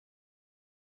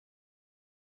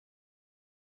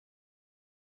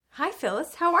Hi,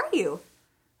 Phyllis. How are you?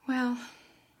 Well,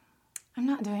 I'm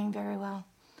not doing very well.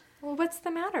 Well, what's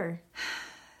the matter?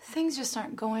 Things just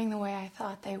aren't going the way I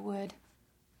thought they would.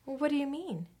 Well, what do you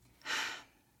mean?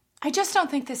 I just don't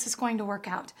think this is going to work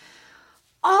out.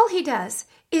 All he does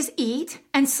is eat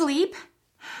and sleep.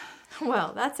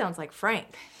 Well, that sounds like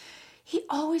Frank. He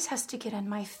always has to get in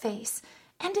my face,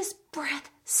 and his breath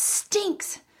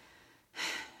stinks.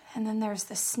 And then there's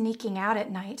the sneaking out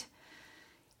at night.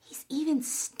 He's even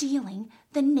stealing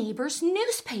the neighbor's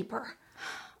newspaper.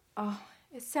 Oh,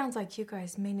 it sounds like you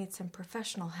guys may need some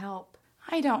professional help.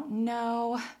 I don't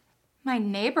know. My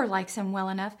neighbor likes him well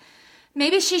enough.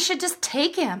 Maybe she should just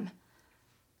take him.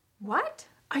 What?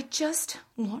 I just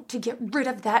want to get rid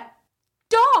of that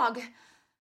dog.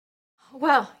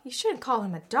 Well, you shouldn't call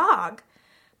him a dog.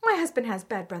 My husband has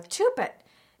bad breath too, but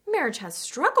marriage has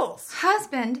struggles.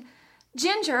 Husband?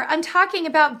 Ginger, I'm talking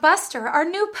about Buster, our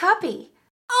new puppy.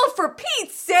 Oh, for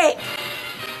Pete's sake!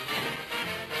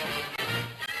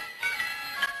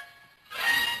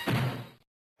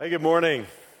 Hey, good morning.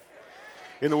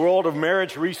 In the world of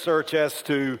marriage research as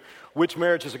to which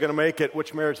marriages are going to make it,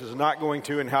 which marriages are not going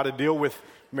to, and how to deal with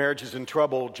marriages in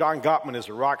trouble, John Gottman is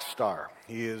a rock star.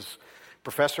 He is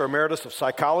Professor Emeritus of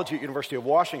Psychology at University of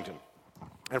Washington.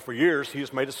 And for years, he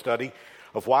has made a study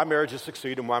of why marriages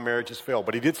succeed and why marriages fail.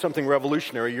 But he did something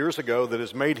revolutionary years ago that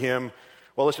has made him,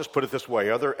 well, let's just put it this way,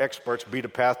 other experts beat a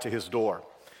path to his door.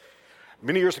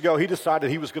 Many years ago, he decided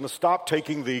he was going to stop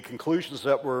taking the conclusions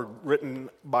that were written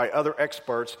by other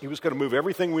experts. He was going to move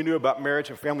everything we knew about marriage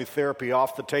and family therapy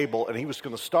off the table, and he was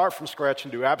going to start from scratch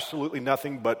and do absolutely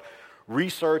nothing but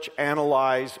research,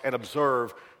 analyze, and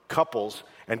observe couples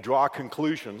and draw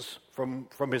conclusions from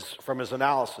his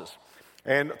analysis.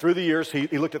 And through the years, he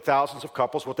looked at thousands of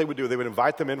couples. What they would do, they would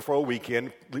invite them in for a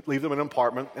weekend, leave them in an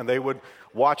apartment, and they would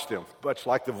watch them, much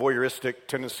like the voyeuristic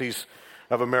tendencies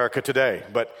of America today.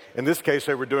 But in this case,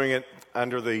 they were doing it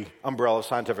under the umbrella of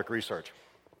scientific research.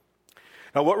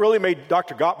 Now, what really made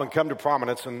Dr. Gottman come to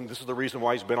prominence, and this is the reason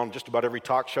why he's been on just about every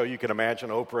talk show you can imagine,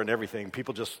 Oprah and everything,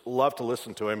 people just love to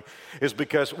listen to him, is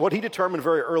because what he determined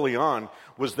very early on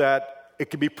was that it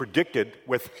could be predicted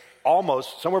with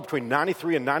almost somewhere between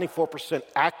 93 and 94%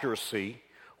 accuracy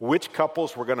which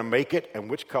couples were going to make it and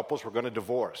which couples were going to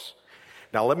divorce.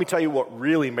 Now, let me tell you what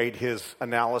really made his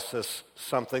analysis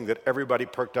something that everybody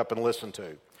perked up and listened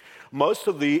to. Most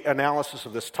of the analysis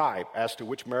of this type as to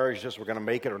which marriages were going to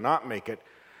make it or not make it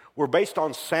were based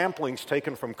on samplings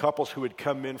taken from couples who had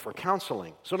come in for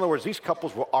counseling. So in other words, these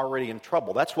couples were already in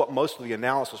trouble. That's what most of the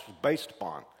analysis was based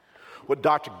upon. What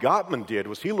Dr. Gottman did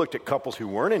was he looked at couples who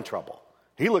weren't in trouble.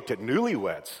 He looked at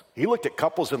newlyweds. He looked at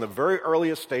couples in the very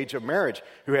earliest stage of marriage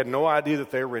who had no idea that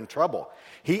they were in trouble.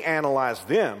 He analyzed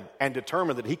them and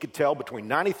determined that he could tell between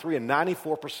 93 and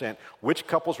 94% which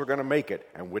couples were going to make it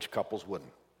and which couples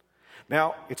wouldn't.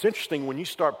 Now, it's interesting when you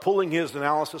start pulling his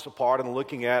analysis apart and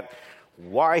looking at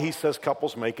why he says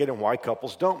couples make it and why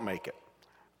couples don't make it.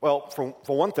 Well, for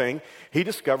one thing, he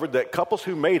discovered that couples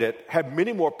who made it had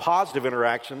many more positive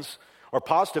interactions or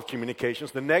positive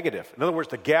communications than negative. In other words,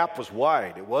 the gap was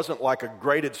wide. It wasn't like a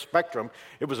graded spectrum.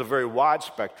 It was a very wide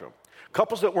spectrum.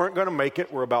 Couples that weren't going to make it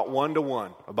were about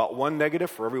 1-to-1, about one negative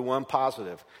for every one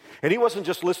positive. And he wasn't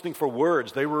just listening for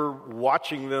words. They were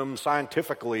watching them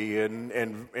scientifically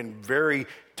and very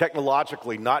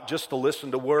technologically, not just to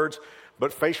listen to words,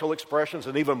 but facial expressions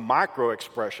and even micro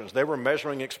expressions. They were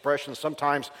measuring expressions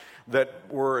sometimes that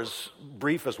were as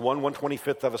brief as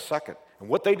 1/125th of a second. And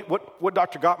what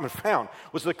Dr. Gottman found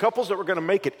was the couples that were going to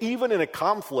make it, even in a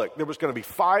conflict, there was going to be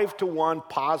 5-to-1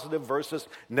 positive versus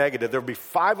negative. There would be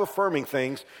 5 affirming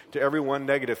things to every one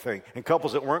negative thing. And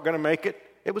couples that weren't going to make it,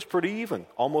 it was pretty even,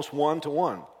 almost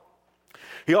 1-to-1.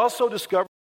 He also discovered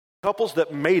couples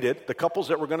that made it, the couples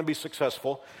that were going to be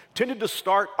successful, tended to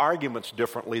start arguments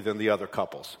differently than the other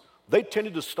couples. They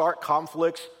tended to start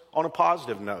conflicts on a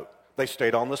positive note. They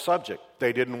stayed on the subject.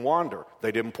 They didn't wander.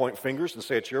 They didn't point fingers and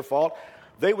say it's your fault.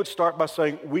 They would start by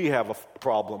saying, we have a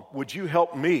problem. Would you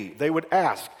help me? They would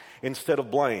ask instead of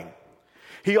blame.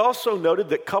 He also noted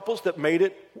that couples that made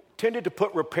it tended to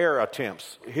put repair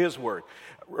attempts, his word,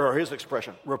 or his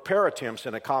expression, repair attempts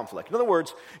in a conflict. In other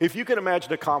words, if you can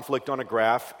imagine a conflict on a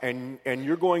graph and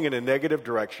you're going in a negative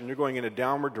direction, you're going in a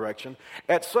downward direction,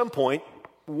 at some point,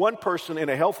 one person in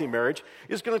a healthy marriage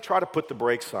is going to try to put the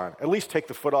brakes on, at least take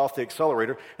the foot off the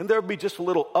accelerator, and there would be just a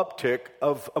little uptick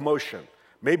of emotion.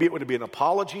 Maybe it would be an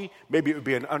apology, maybe it would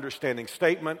be an understanding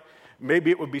statement,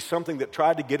 maybe it would be something that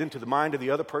tried to get into the mind of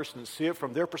the other person and see it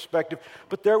from their perspective,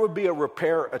 but there would be a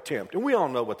repair attempt. And we all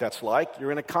know what that's like.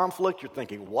 You're in a conflict, you're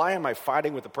thinking, why am I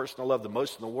fighting with the person I love the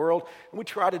most in the world? And we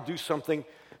try to do something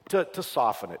to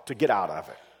soften it, to get out of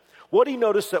it. What he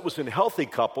noticed that was in healthy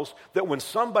couples, that when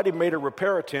somebody made a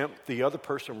repair attempt, the other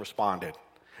person responded.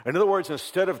 In other words,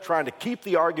 instead of trying to keep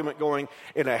the argument going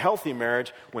in a healthy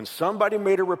marriage, when somebody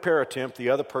made a repair attempt, the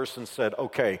other person said,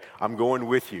 okay, I'm going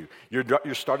with you.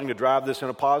 You're starting to drive this in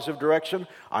a positive direction.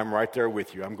 I'm right there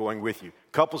with you. I'm going with you.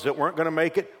 Couples that weren't going to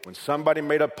make it, when somebody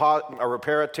made a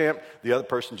repair attempt, the other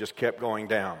person just kept going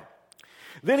down.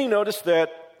 Then he noticed that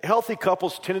healthy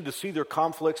couples tended to see their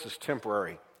conflicts as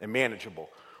temporary and manageable,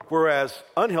 whereas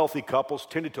unhealthy couples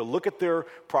tended to look at their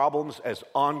problems as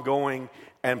ongoing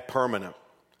and permanent.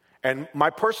 And my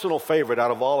personal favorite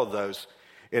out of all of those,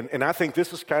 and I think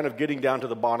this is kind of getting down to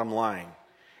the bottom line,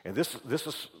 and this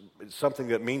is something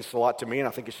that means a lot to me, and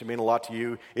I think it should mean a lot to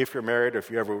you if you're married or if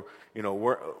you ever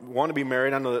want to be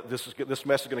married. I know that this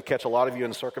message is going to catch a lot of you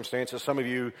in circumstances. Some of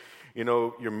you,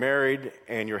 you're married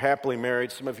and you're happily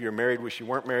married. Some of you are married, wish you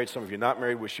weren't married. Some of you not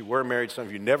married, wish you were married. Some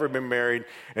of you never been married,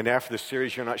 and after this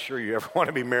series, you're not sure you ever want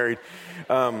to be married.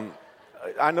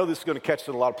 I know this is going to catch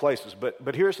in a lot of places,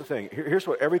 but here's the thing. Here's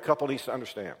what every couple needs to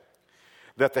understand.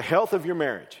 That the health of your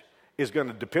marriage is going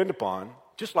to depend upon,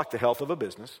 just like the health of a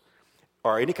business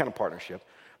or any kind of partnership,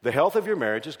 the health of your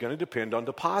marriage is going to depend on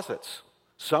deposits.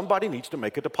 Somebody needs to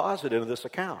make a deposit into this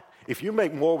account. If you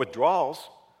make more withdrawals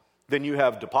than you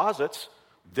have deposits,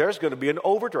 there's going to be an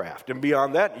overdraft. And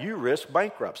beyond that, you risk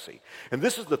bankruptcy. And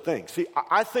this is the thing. See,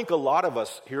 I think a lot of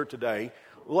us here today,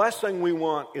 the last thing we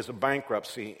want is a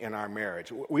bankruptcy in our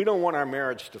marriage. We don't want our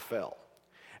marriage to fail.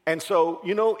 And so,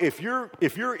 if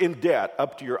you're in debt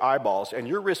up to your eyeballs and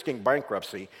you're risking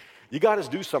bankruptcy, you got to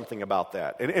do something about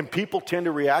that. And people tend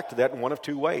to react to that in one of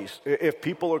two ways. If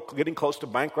people are getting close to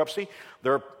bankruptcy,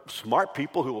 there are smart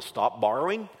people who will stop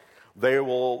borrowing. They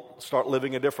will start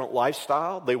living a different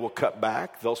lifestyle. They will cut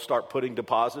back. They'll start putting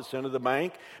deposits into the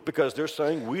bank because they're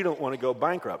saying, we don't want to go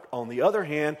bankrupt. On the other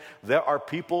hand, there are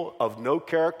people of no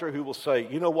character who will say,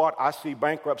 you know what, I see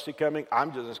bankruptcy coming.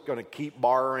 I'm just going to keep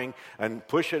borrowing and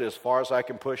push it as far as I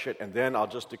can push it, and then I'll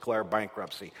just declare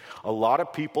bankruptcy. A lot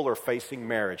of people are facing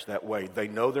marriage that way. They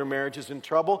know their marriage is in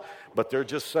trouble, but they're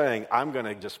just saying, I'm going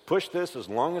to just push this as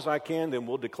long as I can, then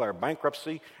we'll declare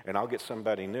bankruptcy, and I'll get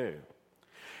somebody new.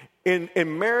 In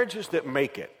marriages that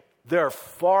make it, there are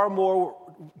far more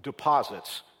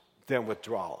deposits than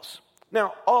withdrawals.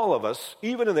 Now, all of us,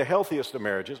 even in the healthiest of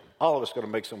marriages, all of us are going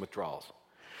to make some withdrawals.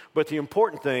 But the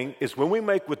important thing is when we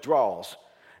make withdrawals,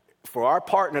 for our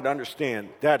partner to understand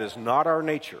that is not our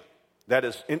nature. That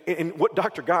is, in what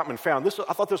Dr. Gottman found,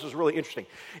 I thought this was really interesting,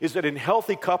 is that in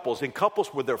healthy couples, in couples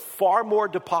where there are far more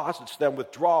deposits than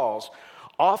withdrawals,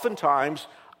 oftentimes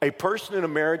a person in a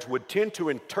marriage would tend to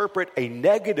interpret a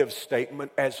negative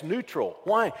statement as neutral.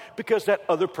 Why? Because that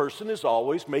other person is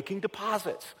always making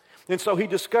deposits. And so he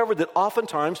discovered that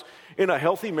oftentimes in a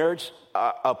healthy marriage,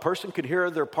 a person could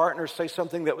hear their partner say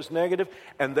something that was negative,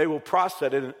 and they will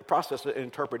process it and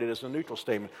interpret it as a neutral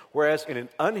statement. Whereas in an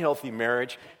unhealthy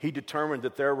marriage, he determined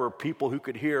that there were people who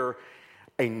could hear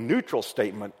a neutral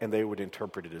statement and they would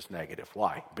interpret it as negative.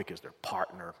 Why? Because their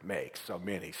partner makes so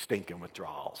many stinking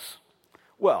withdrawals.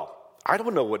 Well, I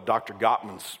don't know what Dr.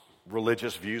 Gottman's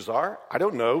religious views are. I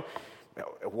don't know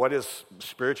what his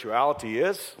spirituality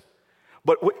is.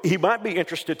 But he might be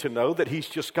interested to know that he's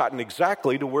just gotten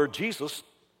exactly to where Jesus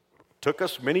took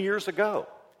us many years ago.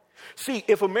 See,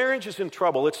 if a marriage is in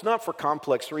trouble, it's not for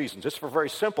complex reasons. It's for very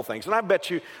simple things. And I bet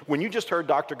you, when you just heard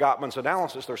Dr. Gottman's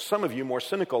analysis, there's some of you more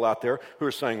cynical out there who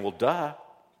are saying, well, duh.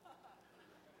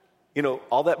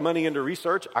 All that money into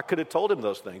research, I could have told him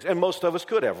those things. And most of us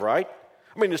could have, right?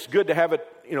 I mean, it's good to have it,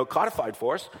 codified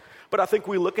for us. But I think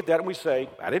we look at that and we say,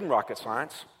 I didn't rocket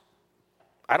science.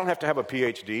 I don't have to have a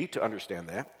PhD to understand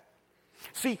that.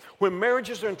 See, when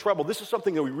marriages are in trouble, this is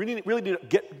something that we really need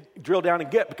to drill down and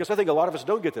get, because I think a lot of us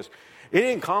don't get this. It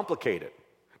ain't complicated.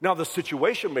 Now, the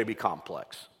situation may be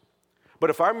complex. But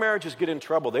if our marriages get in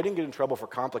trouble, they didn't get in trouble for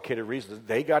complicated reasons.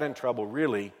 They got in trouble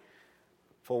really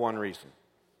for one reason.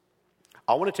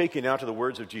 I want to take you now to the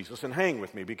words of Jesus and hang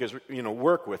with me because,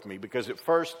 work with me, because at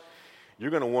first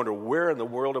you're going to wonder, where in the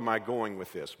world am I going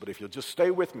with this? But if you'll just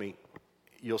stay with me,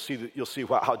 you'll see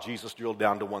how Jesus drilled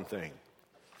down to one thing.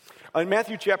 In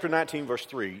Matthew chapter 19, verse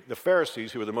 3, the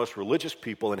Pharisees, who were the most religious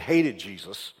people and hated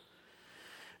Jesus,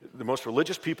 the most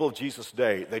religious people of Jesus'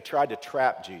 day, they tried to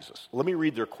trap Jesus. Let me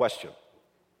read their question.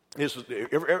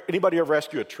 Anybody ever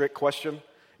ask you a trick question?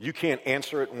 You can't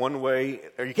answer it one way,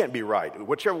 or you can't be right.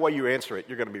 Whichever way you answer it,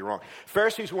 you're going to be wrong.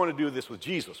 Pharisees wanted to do this with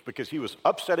Jesus because he was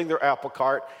upsetting their apple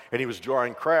cart and he was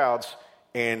drawing crowds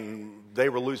and they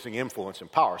were losing influence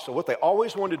and power. So what they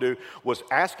always wanted to do was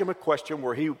ask him a question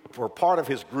where part of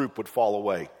his group would fall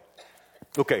away.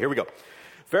 Okay, here we go.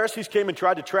 Pharisees came and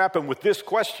tried to trap him with this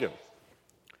question.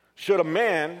 Should a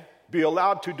man be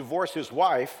allowed to divorce his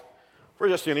wife for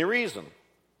just any reason?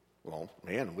 Well,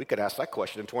 man, we could ask that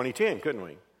question in 2010, couldn't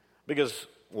we? Because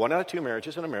 1 out of 2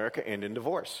 marriages in America end in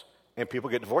divorce, and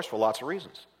people get divorced for lots of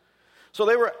reasons. So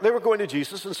they were going to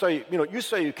Jesus and say, you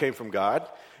say you came from God.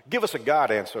 Give us a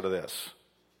God answer to this.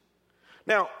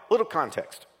 Now, little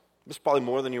context. This is probably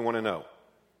more than you want to know.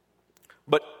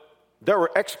 But there were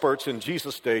experts in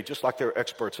Jesus' day, just like there are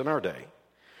experts in our day.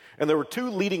 And there were 2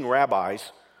 leading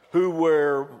rabbis who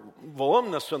were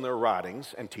voluminous in their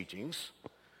writings and teachings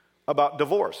about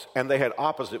divorce, and they had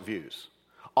opposite views.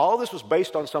 All this was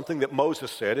based on something that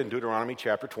Moses said in Deuteronomy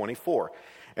chapter 24.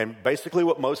 And basically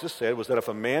what Moses said was that if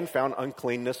a man found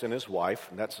uncleanness in his wife,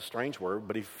 and that's a strange word,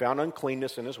 but he found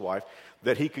uncleanness in his wife,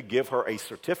 that he could give her a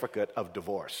certificate of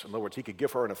divorce. In other words, he could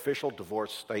give her an official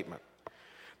divorce statement.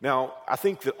 Now, I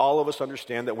think that all of us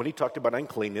understand that when he talked about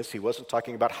uncleanness, he wasn't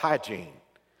talking about hygiene.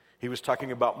 He was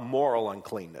talking about moral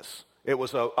uncleanness. It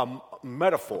was a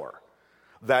metaphor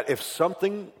that if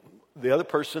the other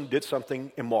person did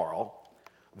something immoral,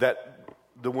 that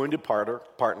the wounded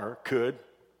partner could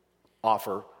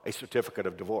offer a certificate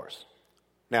of divorce.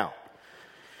 Now,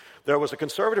 there was a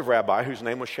conservative rabbi whose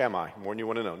name was Shammai, more than you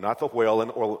want to know. Not the whale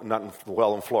not the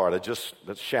well in Florida,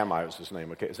 that's Shammai was his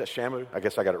name. Okay, is that Shamu? I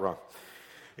guess I got it wrong.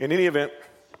 In any event,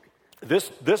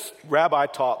 this rabbi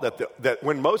taught that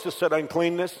when Moses said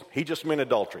uncleanness, he just meant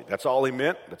adultery. That's all he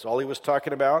meant. That's all he was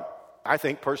talking about. I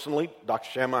think personally, Dr.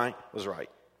 Shammai was right.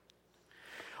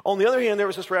 On the other hand, there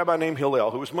was this rabbi named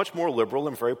Hillel who was much more liberal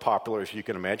and very popular, as you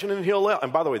can imagine.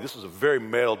 And by the way, this is a very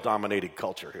male-dominated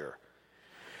culture here.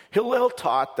 Hillel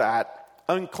taught that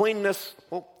uncleanness,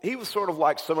 well, he was sort of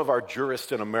like some of our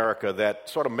jurists in America that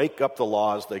sort of make up the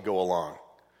law as they go along.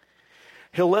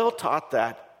 Hillel taught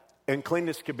that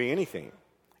uncleanness could be anything.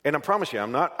 And I promise you,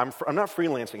 I'm not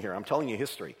freelancing here. I'm telling you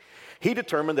history. He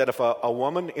determined that if a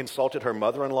woman insulted her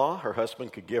mother-in-law, her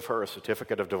husband could give her a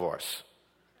certificate of divorce.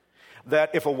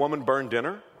 That if a woman burned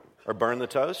dinner or burned the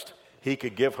toast, he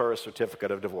could give her a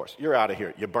certificate of divorce. You're out of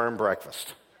here. You burned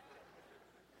breakfast.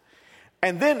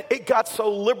 And then it got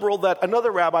so liberal that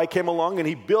another rabbi came along and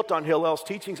he built on Hillel's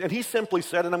teachings, and he simply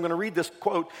said, and I'm going to read this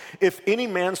quote, if any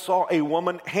man saw a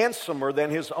woman handsomer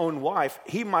than his own wife,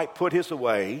 he might put his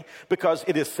away, because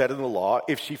it is said in the law,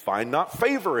 if she find not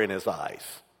favor in his eyes.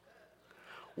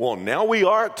 Well, now we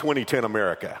are at 2010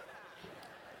 America.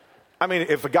 I mean,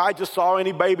 if a guy just saw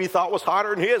any baby he thought was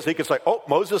hotter than his, he could say, oh,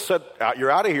 Moses said,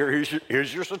 you're out of here.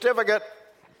 Here's your certificate.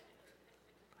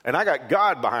 And I got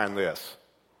God behind this.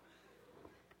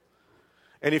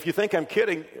 And if you think I'm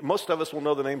kidding, most of us will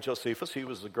know the name Josephus. He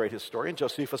was a great historian.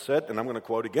 Josephus said, and I'm going to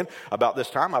quote again, about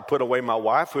this time I put away my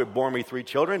wife who had borne me 3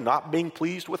 children, not being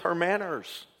pleased with her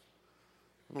manners.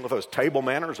 I don't know if it was table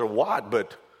manners or what,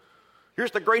 but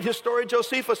here's the great historian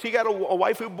Josephus. He got a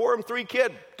wife who bore him 3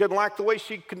 kids. Didn't like the way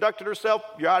she conducted herself.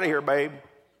 You're out of here, babe.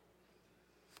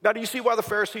 Now, do you see why the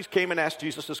Pharisees came and asked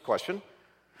Jesus this question?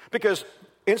 Because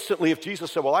instantly, if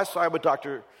Jesus said, well, I side with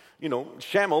Dr.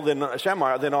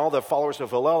 Shammai, then all the followers of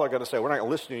Hillel are going to say, we're not going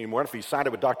to listen to him anymore. And if he sided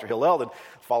with Dr. Hillel, then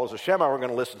followers of Shammai weren't going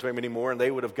to listen to him anymore, and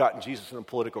they would have gotten Jesus in a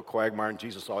political quagmire, and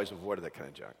Jesus always avoided that kind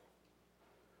of junk.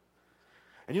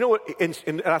 And you know what,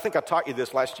 and I think I taught you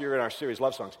this last year in our series,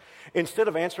 Love Songs. Instead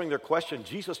of answering their question,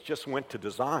 Jesus just went to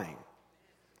design.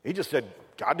 He just said,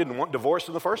 God didn't want divorce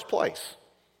in the first place.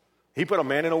 God put a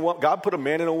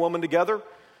man and a woman together,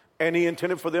 and he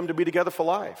intended for them to be together for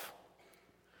life.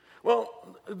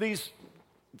 Well, these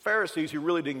Pharisees who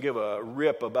really didn't give a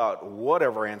rip about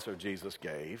whatever answer Jesus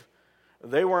gave,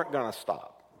 they weren't going to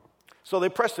stop. So they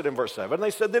pressed it in verse 7.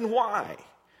 They said, then why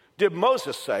did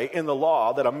Moses say in the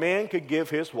law that a man could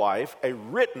give his wife a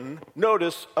written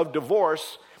notice of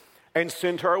divorce and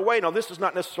send her away? Now, this is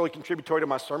not necessarily contributory to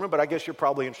my sermon, but I guess you're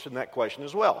probably interested in that question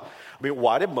as well. I mean,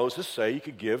 why did Moses say you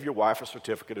could give your wife a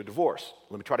certificate of divorce?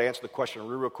 Let me try to answer the question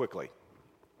real quickly.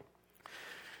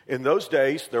 In those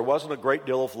days, there wasn't a great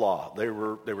deal of law. They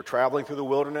were traveling through the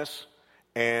wilderness,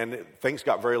 and things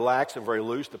got very lax and very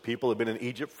loose. The people had been in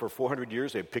Egypt for 400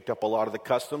 years. They had picked up a lot of the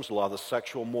customs, a lot of the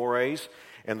sexual mores,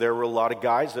 and there were a lot of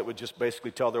guys that would just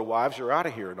basically tell their wives, you're out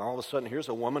of here. And all of a sudden, here's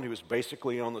a woman who was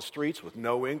basically on the streets with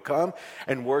no income,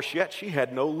 and worse yet, she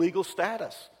had no legal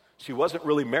status. She wasn't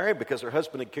really married because her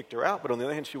husband had kicked her out, but on the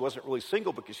other hand, she wasn't really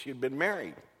single because she had been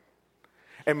married.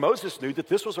 And Moses knew that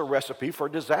this was a recipe for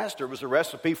disaster. It was a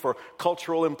recipe for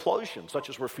cultural implosion, such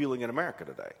as we're feeling in America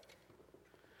today.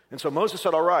 And so Moses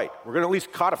said, all right, we're going to at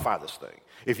least codify this thing.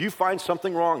 If you find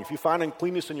something wrong, if you find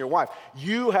uncleanness in your wife,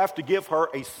 you have to give her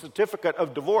a certificate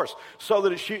of divorce so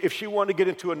that if she wanted to get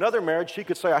into another marriage, she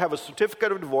could say, I have a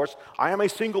certificate of divorce. I am a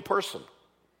single person.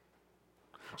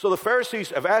 So the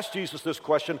Pharisees have asked Jesus this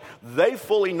question. They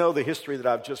fully know the history that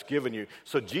I've just given you.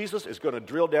 So Jesus is going to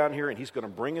drill down here, and he's going to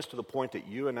bring us to the point that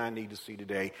you and I need to see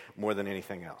today more than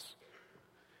anything else.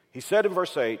 He said in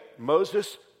verse 8,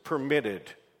 Moses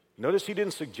permitted, notice he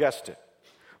didn't suggest it.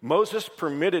 Moses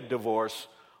permitted divorce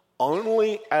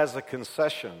only as a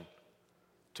concession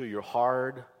to your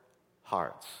hard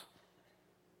hearts.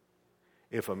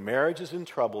 If a marriage is in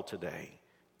trouble today,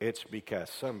 it's because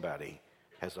somebody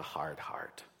has a hard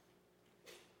heart.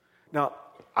 Now,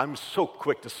 I'm so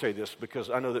quick to say this because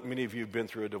I know that many of you have been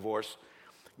through a divorce.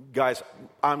 Guys,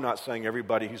 I'm not saying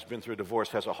everybody who's been through a divorce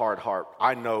has a hard heart.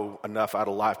 I know enough out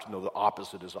of life to know the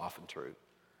opposite is often true.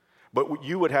 But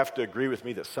you would have to agree with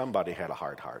me that somebody had a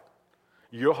hard heart.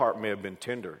 Your heart may have been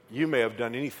tender. You may have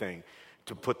done anything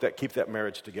to keep that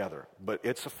marriage together. But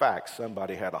it's a fact,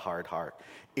 somebody had a hard heart.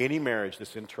 Any marriage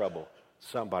that's in trouble,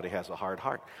 somebody has a hard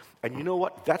heart. And you know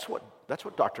what? That's what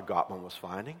Dr. Gottman was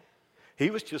finding. He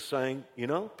was just saying,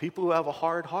 people who have a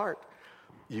hard heart,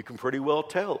 you can pretty well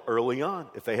tell early on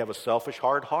if they have a selfish,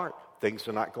 hard heart, things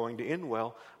are not going to end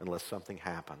well unless something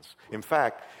happens. In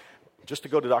fact, just to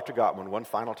go to Dr. Gottman one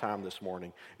final time this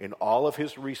morning, in all of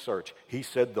his research, he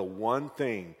said the one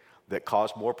thing that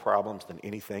caused more problems than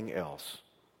anything else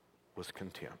was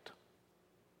contempt.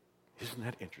 Isn't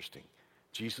that interesting?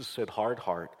 Jesus said hard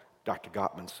heart. Dr.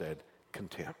 Gottman said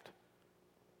contempt.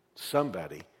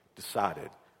 Somebody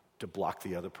decided to block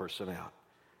the other person out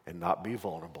and not be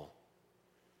vulnerable.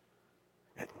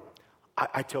 And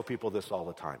I tell people this all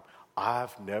the time.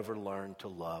 I've never learned to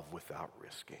love without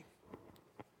risking.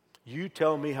 You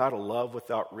tell me how to love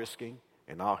without risking,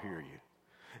 and I'll hear you.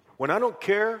 When I don't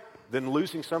care, then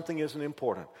losing something isn't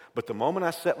important. But the moment I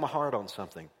set my heart on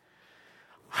something,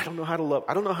 I don't know how to love.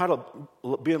 I don't know how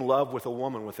to be in love with a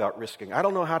woman without risking. I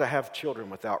don't know how to have children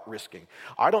without risking.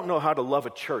 I don't know how to love a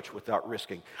church without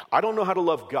risking. I don't know how to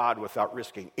love God without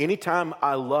risking. Anytime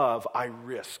I love, I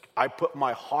risk. I put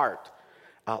my heart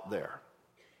out there.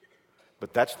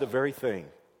 But that's the very thing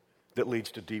that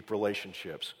leads to deep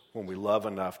relationships when we love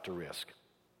enough to risk.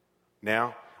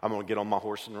 Now, I'm going to get on my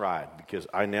horse and ride because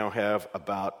I now have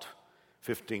about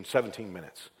 17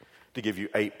 minutes to give you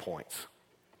 8 points.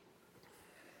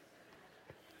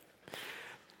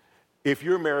 If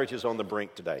your marriage is on the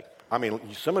brink today,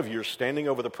 some of you are standing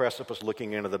over the precipice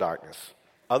looking into the darkness.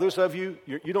 Others of you,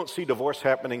 you don't see divorce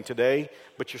happening today,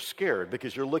 but you're scared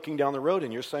because you're looking down the road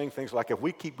and you're saying things like, if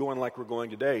we keep going like we're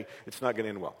going today, it's not going to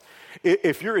end well.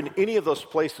 If you're in any of those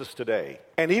places today,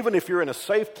 and even if you're in a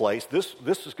safe place, this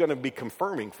is going to be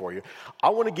confirming for you. I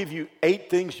want to give you 8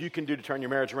 things you can do to turn your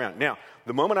marriage around. Now,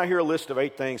 the moment I hear a list of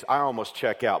 8 things, I almost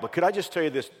check out. But could I just tell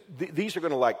you this? These are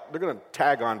going to they're going to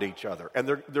tag onto each other, and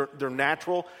they're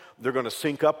natural. They're going to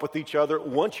sync up with each other.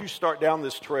 Once you start down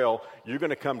this trail, you're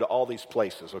going to come to all these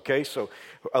places, okay? So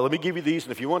let me give you these,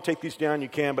 and if you want to take these down, you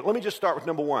can. But let me just start with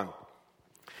number 1.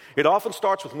 It often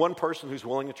starts with one person who's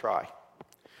willing to try.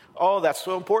 Oh, that's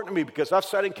so important to me because I've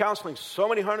sat in counseling so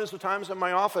many hundreds of times in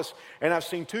my office, and I've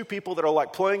seen 2 people that are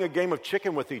like playing a game of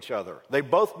chicken with each other. They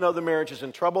both know the marriage is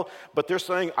in trouble, but they're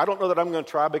saying, I don't know that I'm going to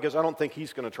try because I don't think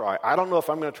he's going to try. I don't know if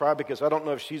I'm going to try because I don't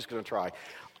know if she's going to try.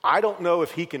 I don't know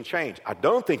if he can change. I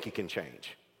don't think he can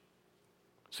change.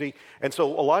 See, and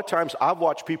so a lot of times I've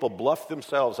watched people bluff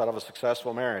themselves out of a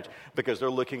successful marriage because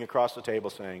they're looking across the table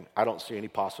saying, I don't see any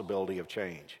possibility of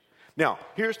change. Now,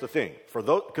 here's the thing,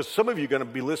 because some of you are going to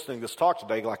be listening to this talk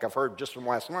today, like I've heard just from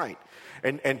last night,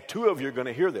 and 2 of you are going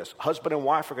to hear this. Husband and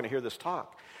wife are going to hear this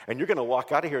talk, and you're going to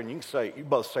walk out of here and you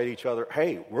both say to each other,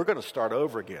 hey, we're going to start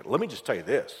over again. Let me just tell you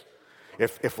this.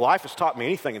 If life has taught me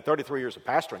anything in 33 years of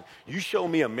pastoring, you show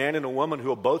me a man and a woman who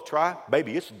will both try,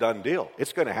 baby, it's a done deal.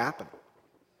 It's going to happen.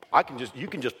 You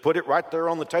can just put it right there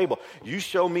on the table. You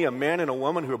show me a man and a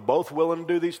woman who are both willing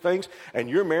to do these things, and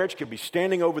your marriage could be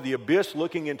standing over the abyss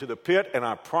looking into the pit, and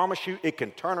I promise you it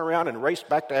can turn around and race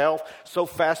back to health so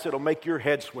fast it'll make your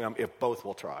head swim if both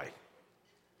will try.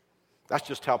 That's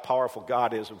just how powerful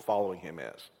God is and following Him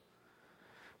is.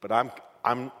 But I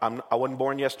wasn't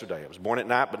born yesterday. I was born at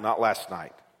night, but not last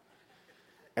night.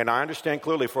 And I understand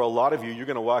clearly for a lot of you, you're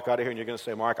going to walk out of here and you're going to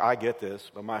say, Mark, I get this,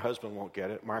 but my husband won't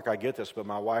get it. Mark, I get this, but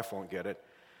my wife won't get it.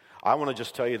 I want to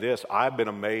just tell you this. I've been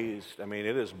amazed.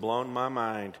 It has blown my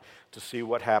mind to see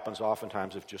what happens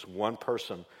oftentimes if just one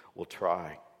person will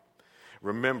try.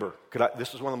 Remember,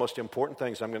 this is one of the most important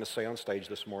things I'm going to say on stage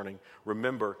this morning.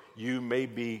 Remember, you may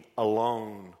be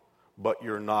alone, but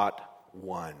you're not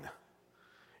one.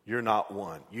 You're not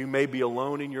one. You may be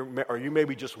alone or you may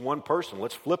be just one person.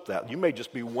 Let's flip that. You may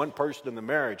just be one person in the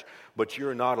marriage, but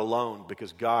you're not alone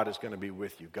because God is going to be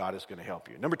with you. God is going to help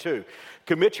you. Number 2,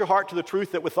 commit your heart to the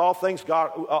truth that with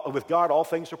God, all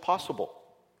things are possible.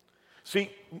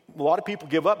 See, a lot of people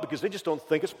give up because they just don't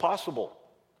think it's possible.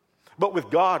 But with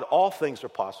God, all things are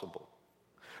possible.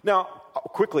 Now,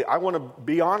 quickly, I want to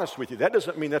be honest with you. That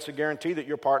doesn't mean that's a guarantee that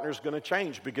your partner is going to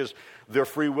change, because their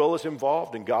free will is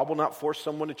involved, and God will not force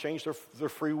someone to change their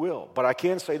free will. But I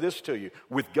can say this to you.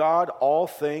 With God, all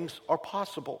things are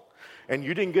possible. And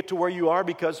you didn't get to where you are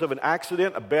because of an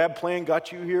accident. A bad plan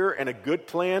got you here, and a good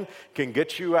plan can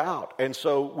get you out. And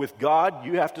so with God,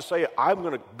 you have to say, I'm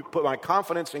going to put my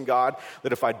confidence in God,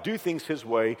 that if I do things His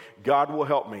way, God will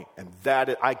help me. And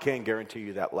that, I can guarantee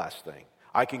you that last thing.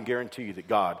 I can guarantee you that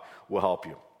God will help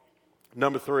you.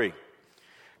 Number 3,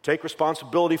 take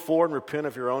responsibility for and repent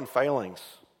of your own failings.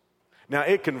 Now,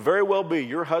 it can very well be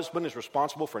your husband is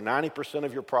responsible for 90%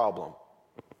 of your problem.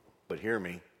 But hear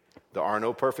me, there are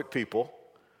no perfect people.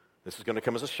 This is going to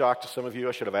come as a shock to some of you.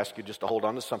 I should have asked you just to hold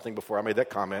on to something before I made that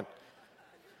comment.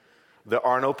 There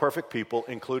are no perfect people,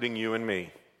 including you and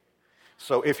me.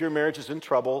 So if your marriage is in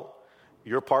trouble,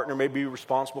 your partner may be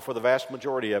responsible for the vast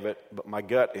majority of it, but my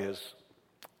gut is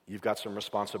you've got some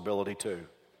responsibility too.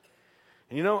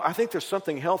 And you know, I think there's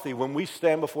something healthy when we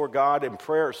stand before God in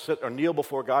prayer, or sit or kneel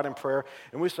before God in prayer,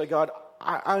 and we say, God,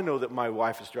 I know that my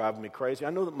wife is driving me crazy. I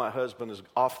know that my husband is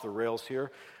off the rails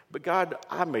here, but God,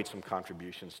 I made some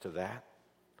contributions to that.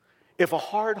 If a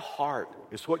hard heart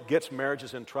is what gets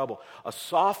marriages in trouble, a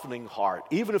softening heart,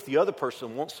 even if the other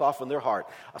person won't soften their heart,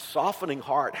 a softening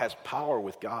heart has power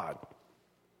with God.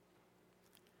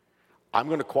 I'm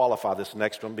going to qualify this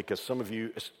next one because some of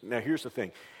you, now here's the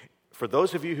thing. For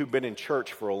those of you who've been in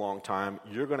church for a long time,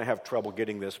 you're going to have trouble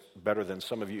getting this better than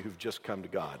some of you who've just come to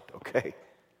God, okay?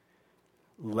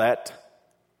 Let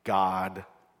God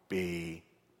be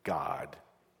God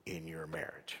in your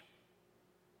marriage.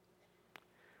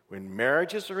 When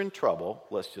marriages are in trouble,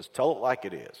 let's just tell it like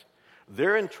it is.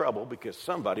 They're in trouble because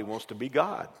somebody wants to be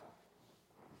God.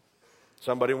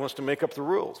 Somebody wants to make up the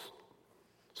rules.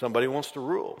 Somebody wants to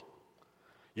rule.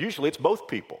 Usually it's both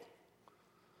people.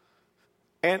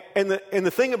 And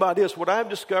the thing about this, what I've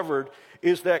discovered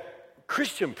is that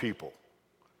Christian people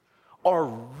are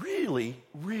really,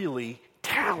 really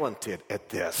talented at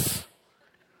this.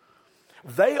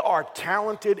 They are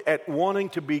talented at wanting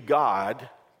to be God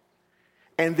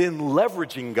and then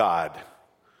leveraging God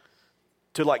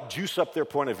to like juice up their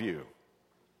point of view.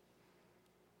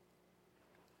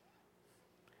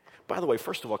 By the way,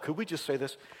 first of all, could we just say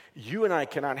this? You and I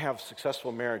cannot have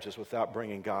successful marriages without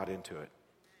bringing God into it.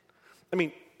 I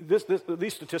mean,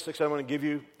 these statistics I'm going to give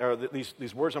you, or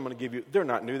these words I'm going to give you, they're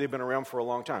not new. They've been around for a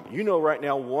long time. You know right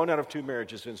now 1 out of 2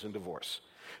 marriages ends in divorce.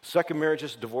 Second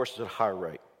marriages, divorce is at a higher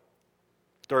rate.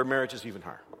 Third marriage is even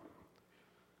higher.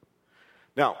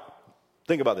 Now,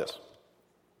 think about this.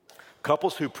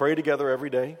 Couples who pray together every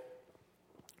day,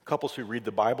 couples who read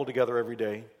the Bible together every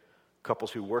day,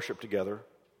 couples who worship together,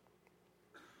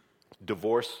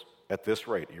 divorce at this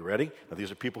rate. Are you ready? Now,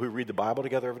 these are people who read the Bible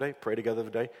together every day, pray together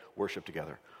every day, worship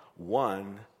together.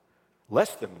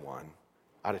 Less than 1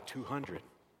 out of 200.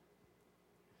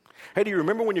 Hey, do you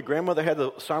remember when your grandmother had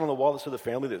the sign on the wall that said the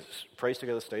family that prays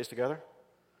together stays together?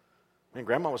 Man,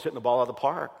 Grandma was hitting the ball out of the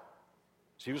park.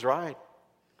 She was right.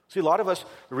 See, a lot of us,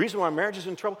 the reason why marriage is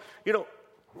in trouble,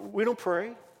 we don't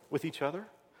pray with each other.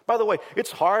 By the way,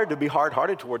 it's hard to be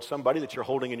hard-hearted towards somebody that you're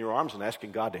holding in your arms and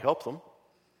asking God to help them.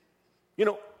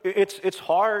 It's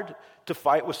hard to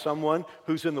fight with someone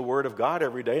who's in the Word of God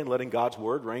every day and letting God's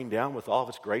Word rain down with all of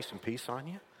its grace and peace on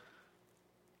you.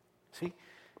 See?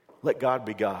 Let God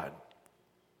be God.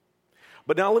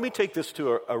 But now let me take this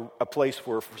to a place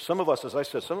where for some of us, as I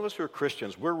said, some of us who are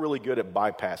Christians, we're really good at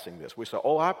bypassing this. We say,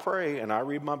 I pray and I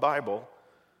read my Bible.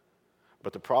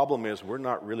 But the problem is we're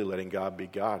not really letting God be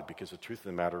God, because the truth of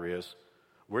the matter is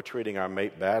we're treating our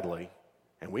mate badly,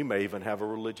 and we may even have a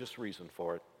religious reason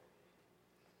for it.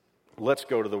 Let's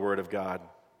go to the Word of God.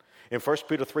 In 1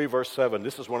 Peter 3, verse 7,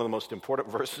 this is one of the most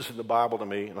important verses in the Bible to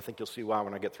me, and I think you'll see why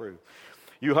when I get through.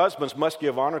 You husbands must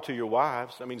give honor to your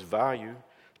wives. That means value.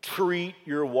 Treat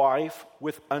your wife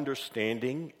with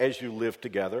understanding as you live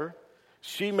together.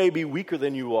 She may be weaker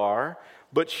than you are,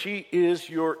 but she is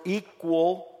your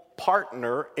equal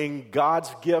partner in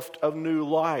God's gift of new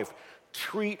life.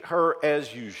 Treat her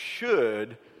as you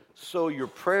should, so your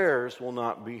prayers will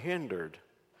not be hindered.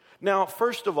 Now,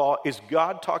 first of all, is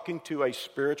God talking to a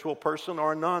spiritual person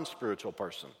or a non-spiritual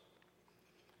person?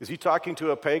 Is he talking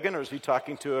to a pagan or is he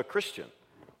talking to a Christian?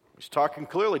 He's talking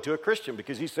clearly to a Christian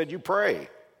because he said you pray.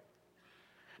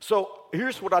 So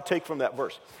here's what I take from that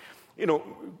verse.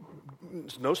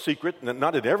 It's no secret,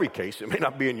 not in every case, it may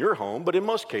not be in your home, but in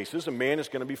most cases, a man is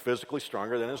going to be physically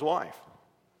stronger than his wife.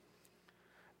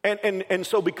 And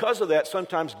so because of that,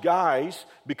 sometimes guys,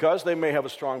 because they may have a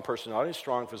strong personality, a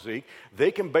strong physique,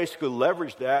 they can basically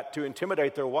leverage that to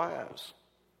intimidate their wives.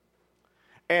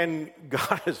 And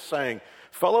God is saying,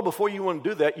 fellow, before you want to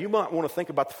do that, you might want to think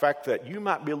about the fact that you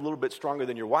might be a little bit stronger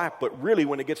than your wife, but really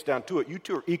when it gets down to it, you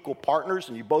two are equal partners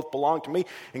and you both belong to me.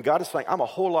 And God is saying, I'm a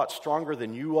whole lot stronger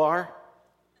than you are.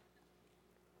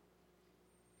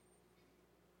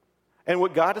 And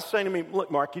what God is saying to me, look,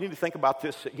 Mark, you need to think about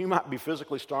this. You might be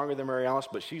physically stronger than Mary Alice,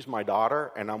 but she's my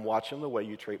daughter, and I'm watching the way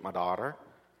you treat my daughter.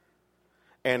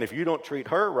 And if you don't treat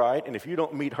her right, and if you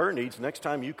don't meet her needs, next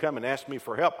time you come and ask me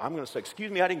for help, I'm going to say,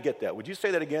 excuse me, I didn't get that. Would you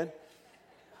say that again?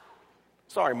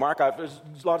 Sorry, Mark, there's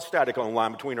a lot of static on the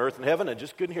line between earth and heaven. I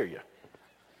just couldn't hear you.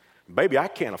 Baby, I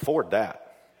can't afford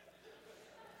that.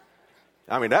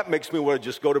 I mean, that makes me want to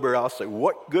just go to Mary Alice and say,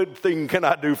 what good thing can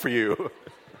I do for you?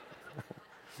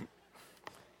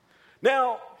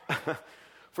 Now,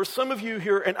 for some of you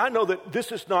here, and I know that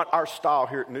this is not our style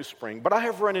here at New Spring, but I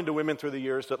have run into women through the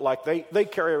years that they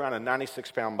carry around a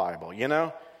 96-pound Bible, you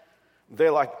know? They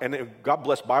God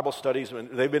bless Bible studies,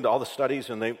 and they've been to all the studies,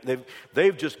 and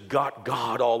they've just got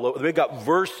God all over. They've got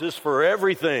verses for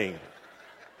everything.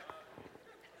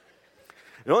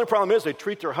 The only problem is they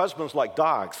treat their husbands like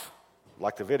dogs,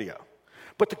 like the video.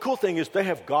 But the cool thing is they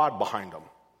have God behind them.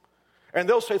 And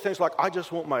they'll say things like, I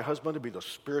just want my husband to be the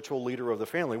spiritual leader of the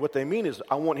family. What they mean is,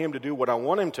 I want him to do what I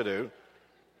want him to do,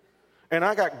 and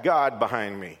I got God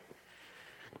behind me.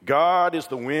 God is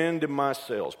the wind in my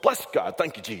sails. Bless God.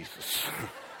 Thank you, Jesus.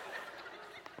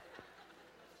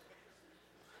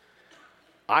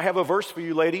 I have a verse for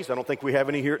you ladies. I don't think we have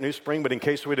any here at New Spring, but in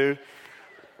case we do,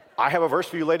 I have a verse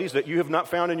for you ladies that you have not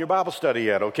found in your Bible study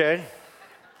yet, okay?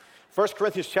 1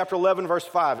 Corinthians chapter 11, verse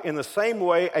 5. In the same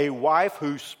way, a wife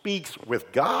who speaks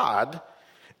with God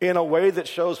in a way that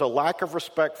shows a lack of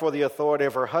respect for the authority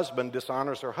of her husband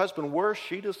dishonors her husband. Worse,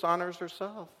 she dishonors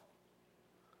herself.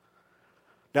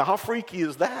 Now, how freaky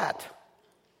is that?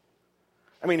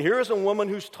 I mean, here is a woman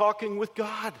who's talking with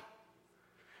God.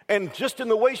 And just in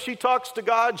the way she talks to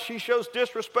God, she shows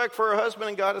disrespect for her husband,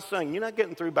 and God is saying, you're not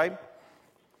getting through, babe.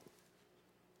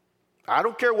 I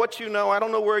don't care what you know. I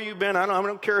don't know where you've been. I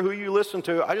don't care who you listen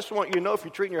to. I just want you to know if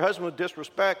you're treating your husband with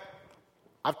disrespect,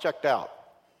 I've checked out.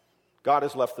 God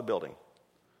has left the building.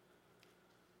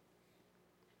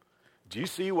 Do you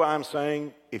see why I'm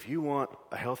saying if you want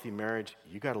a healthy marriage,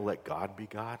 you got to let God be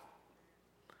God?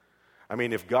 I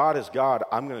mean, if God is God,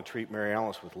 I'm going to treat Mary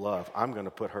Alice with love. I'm going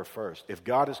to put her first. If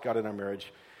God is God in our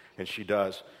marriage, and she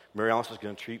does, Mary Alice is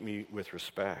going to treat me with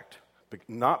respect.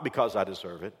 Not because I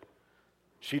deserve it.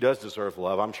 She does deserve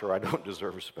love. I'm sure I don't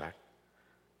deserve respect.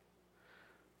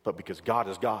 But because God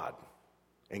is God.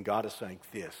 And God is saying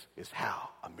this is how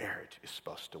a marriage is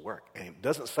supposed to work. And it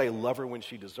doesn't say love her when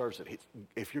she deserves it.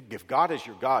 If God is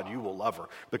your God, you will love her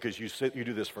because you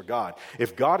do this for God.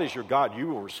 If God is your God, you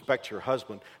will respect your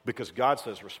husband because God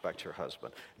says respect your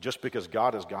husband. Just because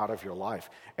God is God of your life.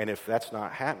 And if that's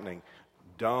not happening,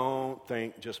 don't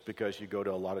think just because you go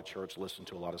to a lot of church, listen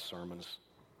to a lot of sermons,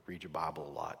 read your Bible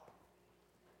a lot,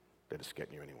 that it's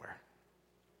getting you anywhere.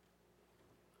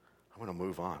 I want to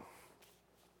move on.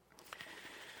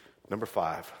 Number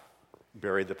 5,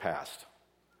 bury the past.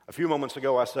 A few moments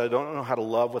ago, I said, I don't know how to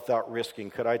love without risking.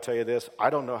 Could I tell you this? I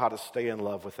don't know how to stay in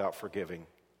love without forgiving.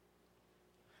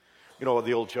 You know,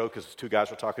 the old joke is two guys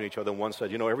were talking to each other, and one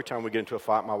said, you know, every time we get into a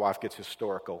fight, my wife gets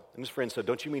hysterical. And his friend said,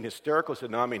 don't you mean hysterical? He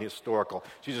said, no, I mean historical.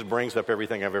 She just brings up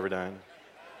everything I've ever done.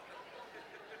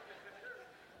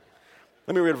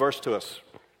 Let me read a verse to us.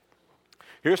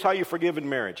 Here's how you forgive in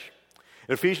marriage.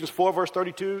 In Ephesians 4, verse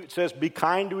 32, it says, be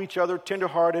kind to each other,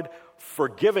 tenderhearted,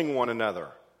 forgiving one another.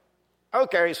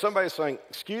 Okay, somebody's saying,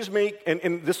 excuse me,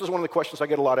 and this is one of the questions I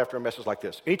get a lot after a message like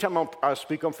this. Anytime I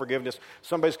speak on forgiveness,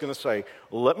 somebody's going to say,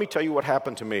 let me tell you what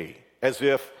happened to me, as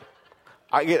if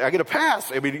I get a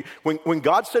pass. I mean, when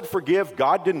God said forgive,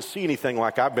 God didn't see anything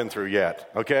like I've been through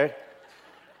yet, okay?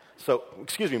 So,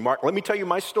 excuse me, Mark, let me tell you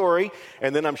my story,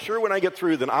 and then I'm sure when I get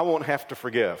through, then I won't have to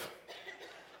forgive.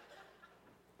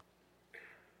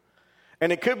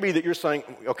 And it could be that you're saying,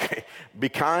 okay, be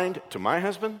kind to my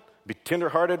husband, be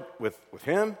tenderhearted with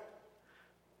him,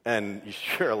 and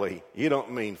surely you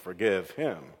don't mean forgive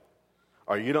him,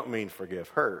 or you don't mean forgive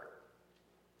her.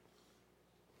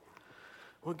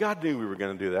 Well, God knew we were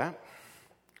going to do that,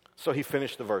 so he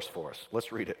finished the verse for us.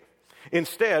 Let's read it.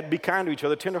 Instead, be kind to each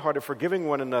other, tenderhearted, forgiving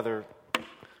one another,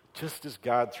 just as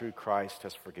God through Christ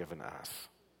has forgiven us.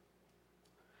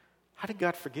 How did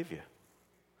God forgive you?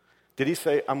 Did he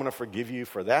say, I'm going to forgive you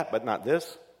for that, but not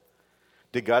this?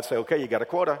 Did God say, okay, you got a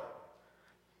quota.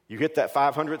 You hit that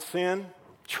 500th sin,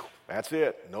 that's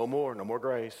it. No more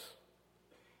grace.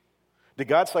 Did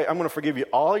God say, I'm going to forgive you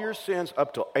all your sins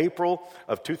up till April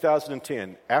of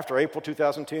 2010? After April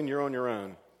 2010, you're on your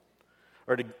own.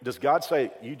 Or does God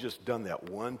say, you just done that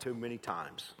one too many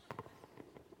times?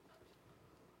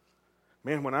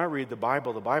 Man, when I read the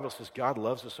Bible says God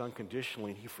loves us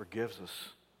unconditionally and he forgives us.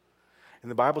 And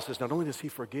the Bible says not only does he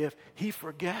forgive, he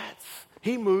forgets.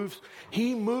 He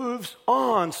moves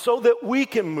on so that we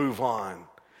can move on.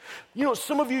 You know,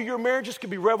 some of you, your marriages could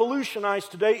be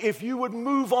revolutionized today if you would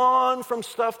move on from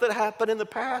stuff that happened in the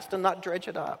past and not dredge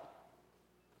it up.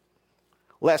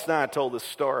 Last night I told this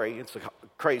story. It's a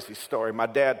crazy story. My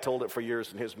dad told it for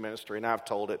years in his ministry, and I've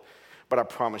told it. But I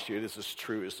promise you, it is as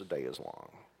true as the day is long.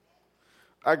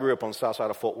 I grew up on the south side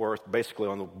of Fort Worth, basically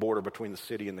on the border between the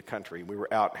city and the country. We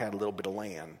were out and had a little bit of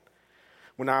land.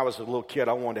 When I was a little kid,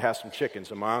 I wanted to have some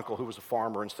chickens, and my uncle, who was a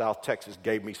farmer in South Texas,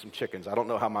 gave me some chickens. I don't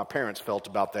know how my parents felt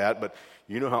about that, but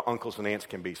you know how uncles and aunts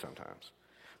can be sometimes.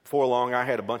 Before long, I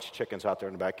had a bunch of chickens out there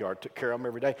in the backyard, took care of them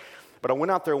every day. But I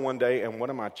went out there one day, and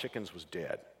one of my chickens was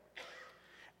dead.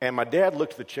 And my dad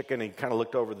looked at the chicken, and he kind of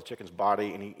looked over the chicken's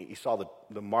body, and he saw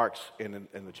the marks in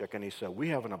the chicken. He said, we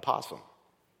have an opossum.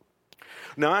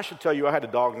 Now, I should tell you, I had a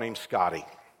dog named Scotty.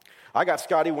 I got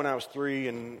Scotty when I was 3,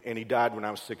 and he died when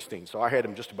I was 16. So I had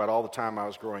him just about all the time I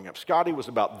was growing up. Scotty was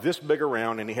about this big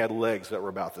around, and he had legs that were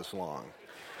about this long.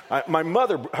 My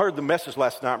mother heard the message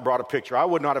last night and brought a picture. I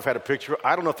would not have had a picture.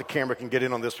 I don't know if the camera can get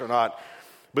in on this or not,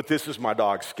 but this is my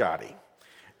dog, Scotty.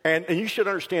 And you should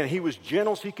understand, he was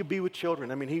gentle as he could be with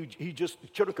children. I mean,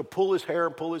 children could pull his hair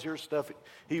and pull his ear stuff.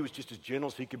 He was just as gentle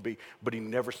as he could be, but he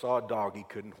never saw a dog he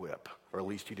couldn't whip, or at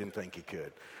least he didn't think he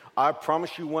could. I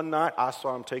promise you, one night, I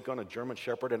saw him take on a German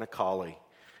Shepherd and a Collie.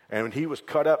 And he was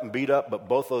cut up and beat up, but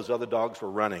both those other dogs were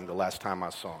running the last time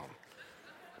I saw him.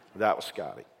 That was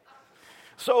Scotty.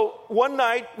 So one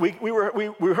night, we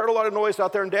heard a lot of noise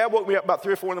out there, and Dad woke me up about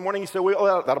 3 or 4 in the morning. He said,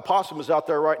 that opossum is out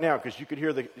there right now, because you could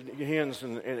hear the hens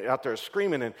and out there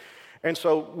screaming. And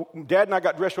so Dad and I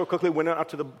got dressed real quickly, went out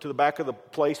to the back of the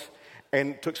place,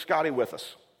 and took Scotty with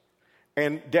us.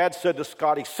 And Dad said to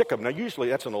Scotty, sick him. Now, usually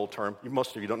that's an old term.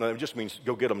 Most of you don't know. It just means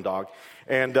go get him, dog.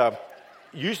 And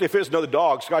usually if it was another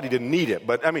dog, Scotty didn't need it.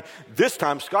 But, I mean, this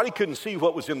time, Scotty couldn't see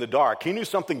what was in the dark. He knew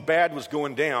something bad was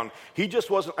going down. He just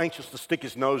wasn't anxious to stick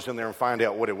his nose in there and find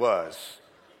out what it was.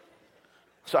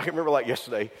 So I can remember like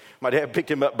yesterday, my dad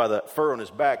picked him up by the fur on his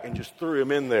back and just threw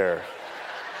him in there.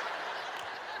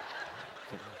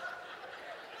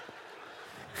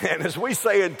 And as we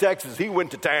say in Texas, he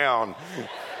went to town.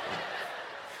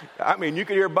 I mean, you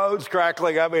could hear bones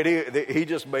crackling. I mean, he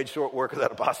just made short work of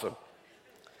that opossum.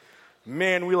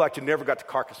 Man, we like to never got the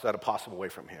carcass of that opossum away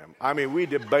from him. I mean, we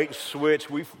did bait and switch.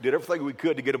 We did everything we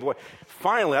could to get him away.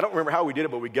 Finally, I don't remember how we did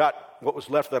it, but we got what was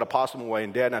left of that opossum away,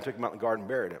 and Dad and I took him out in the garden and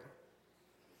buried him.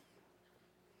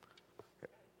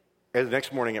 And the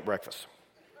next morning at breakfast,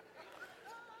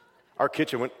 our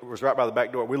kitchen was right by the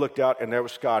back door. We looked out, and there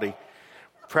was Scotty,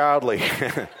 proudly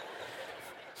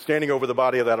standing over the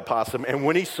body of that opossum. And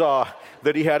when he saw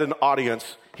that he had an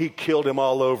audience, he killed him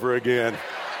all over again.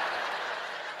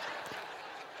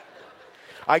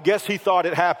 I guess he thought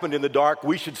it happened in the dark.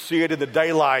 We should see it in the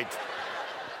daylight.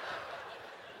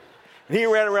 And he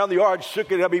ran around the yard,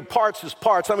 shook it. I mean, parts is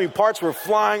parts. I mean, parts were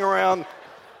flying around.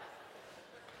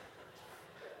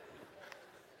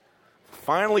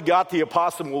 Finally got the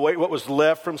opossum away, what was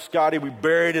left from Scotty. We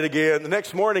buried it again. The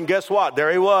next morning, guess what?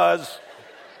 There he was.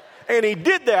 And he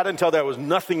did that until there was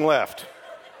nothing left.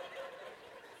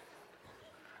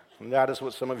 And that is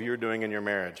what some of you are doing in your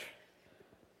marriage.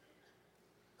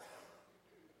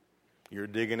 You're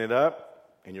digging it up,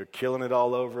 and you're killing it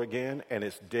all over again, and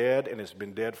it's dead, and it's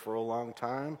been dead for a long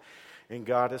time. And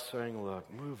God is saying,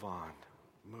 look, move on.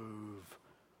 Move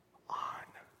on.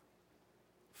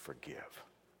 Forgive.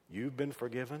 You've been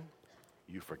forgiven.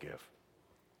 You forgive.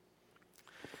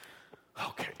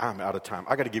 Okay, I'm out of time.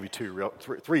 I got to give you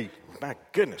three. My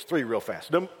goodness, 3 real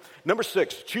fast. Number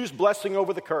 6, choose blessing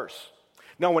over the curse.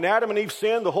 Now, when Adam and Eve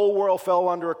sinned, the whole world fell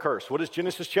under a curse. What does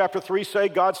Genesis chapter 3 say?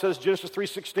 God says, Genesis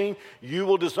 3:16, you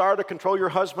will desire to control your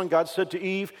husband, God said to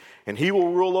Eve, and he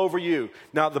will rule over you.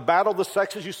 Now, the battle of the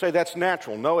sexes, you say that's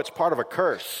natural. No, it's part of a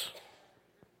curse.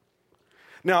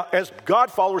 Now, as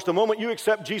God followers, the moment you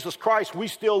accept Jesus Christ, we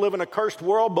still live in a cursed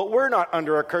world, but we're not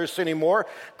under a curse anymore.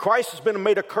 Christ has been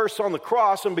made a curse on the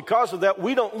cross, and because of that,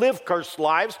 we don't live cursed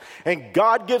lives, and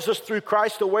God gives us through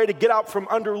Christ a way to get out from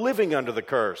under living under the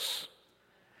curse.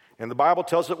 And the Bible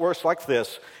tells it works like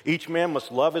this. Each man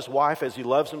must love his wife as he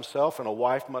loves himself, and a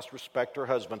wife must respect her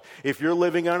husband. If you're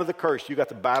living under the curse, you got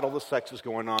the battle of the sexes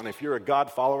going on. If you're a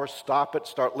God follower, stop it.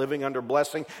 Start living under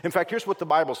blessing. In fact, here's what the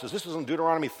Bible says. This is in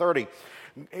Deuteronomy 30.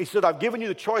 He said, I've given you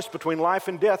the choice between life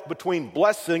and death, between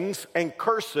blessings and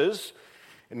curses.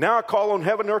 And now I call on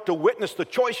heaven and earth to witness the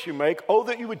choice you make. Oh,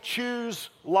 that you would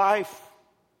choose life.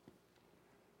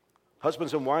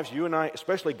 Husbands and wives, you and I,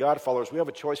 especially God followers, we have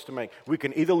a choice to make. We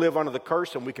can either live under the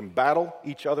curse and we can battle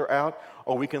each other out,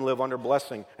 or we can live under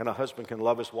blessing, and a husband can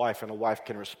love his wife and a wife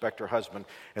can respect her husband,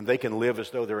 and they can live as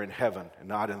though they're in heaven and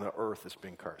not in the earth that's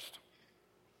being cursed.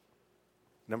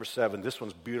 Number 7, this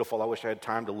one's beautiful. I wish I had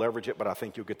time to leverage it, but I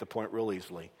think you'll get the point real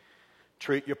easily.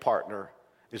 Treat your partner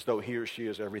as though he or she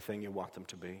is everything you want them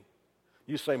to be.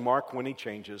 You say, Mark, when he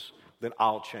changes, then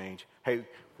I'll change. Hey,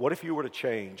 what if you were to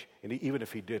change, and even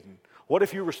if he didn't? What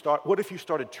if you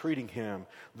started treating him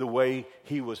the way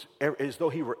he was, as though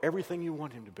he were everything you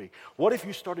want him to be? What if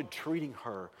you started treating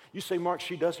her? You say, Mark,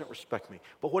 she doesn't respect me.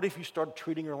 But what if you started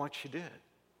treating her like she did?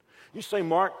 You say,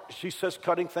 Mark, she says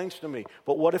cutting things to me.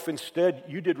 But what if instead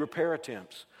you did repair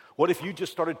attempts? What if you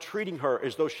just started treating her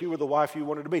as though she were the wife you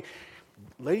wanted to be?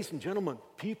 Ladies and gentlemen,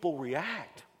 people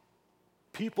react.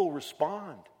 People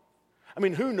respond. I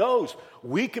mean, who knows?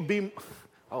 We could be,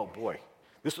 oh boy,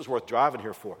 this is worth driving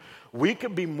here for. We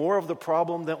could be more of the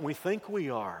problem than we think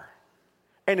we are.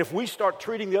 And if we start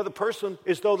treating the other person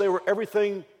as though they were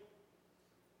everything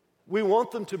we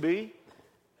want them to be,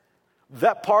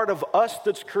 that part of us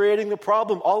that's creating the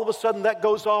problem, all of a sudden that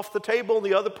goes off the table and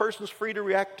the other person's free to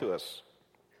react to us.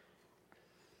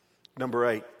 Number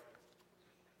 8,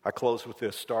 I close with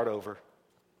this, start over.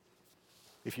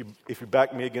 If you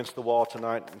backed me against the wall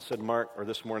tonight and said, Mark, or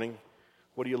this morning,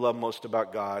 what do you love most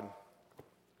about God?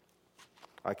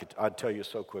 I'd tell you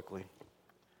so quickly.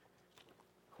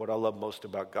 What I love most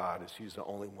about God is He's the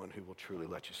only one who will truly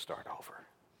let you start over.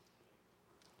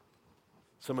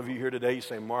 Some of you here today, you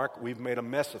say, Mark, we've made a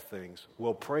mess of things.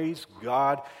 Well, praise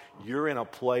God, you're in a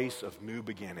place of new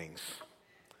beginnings.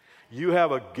 You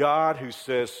have a God who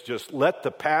says, just let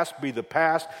the past be the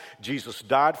past. Jesus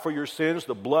died for your sins.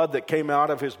 The blood that came out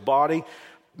of His body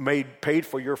paid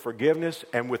for your forgiveness.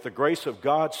 And with the grace of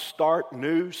God, start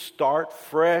new, start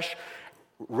fresh.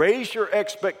 Raise your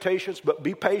expectations, but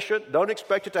be patient. Don't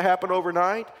expect it to happen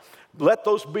overnight. Let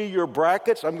those be your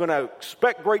brackets. I'm going to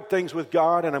expect great things with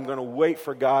God, and I'm going to wait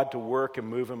for God to work and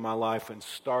move in my life and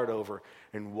start over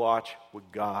and watch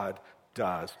what God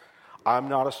does. I'm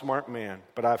not a smart man,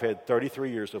 but I've had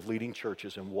 33 years of leading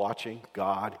churches and watching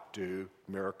God do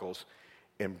miracles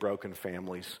in broken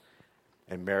families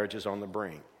and marriages on the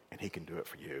brink, and He can do it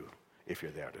for you if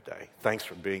you're there today. Thanks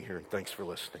for being here, and thanks for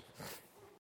listening.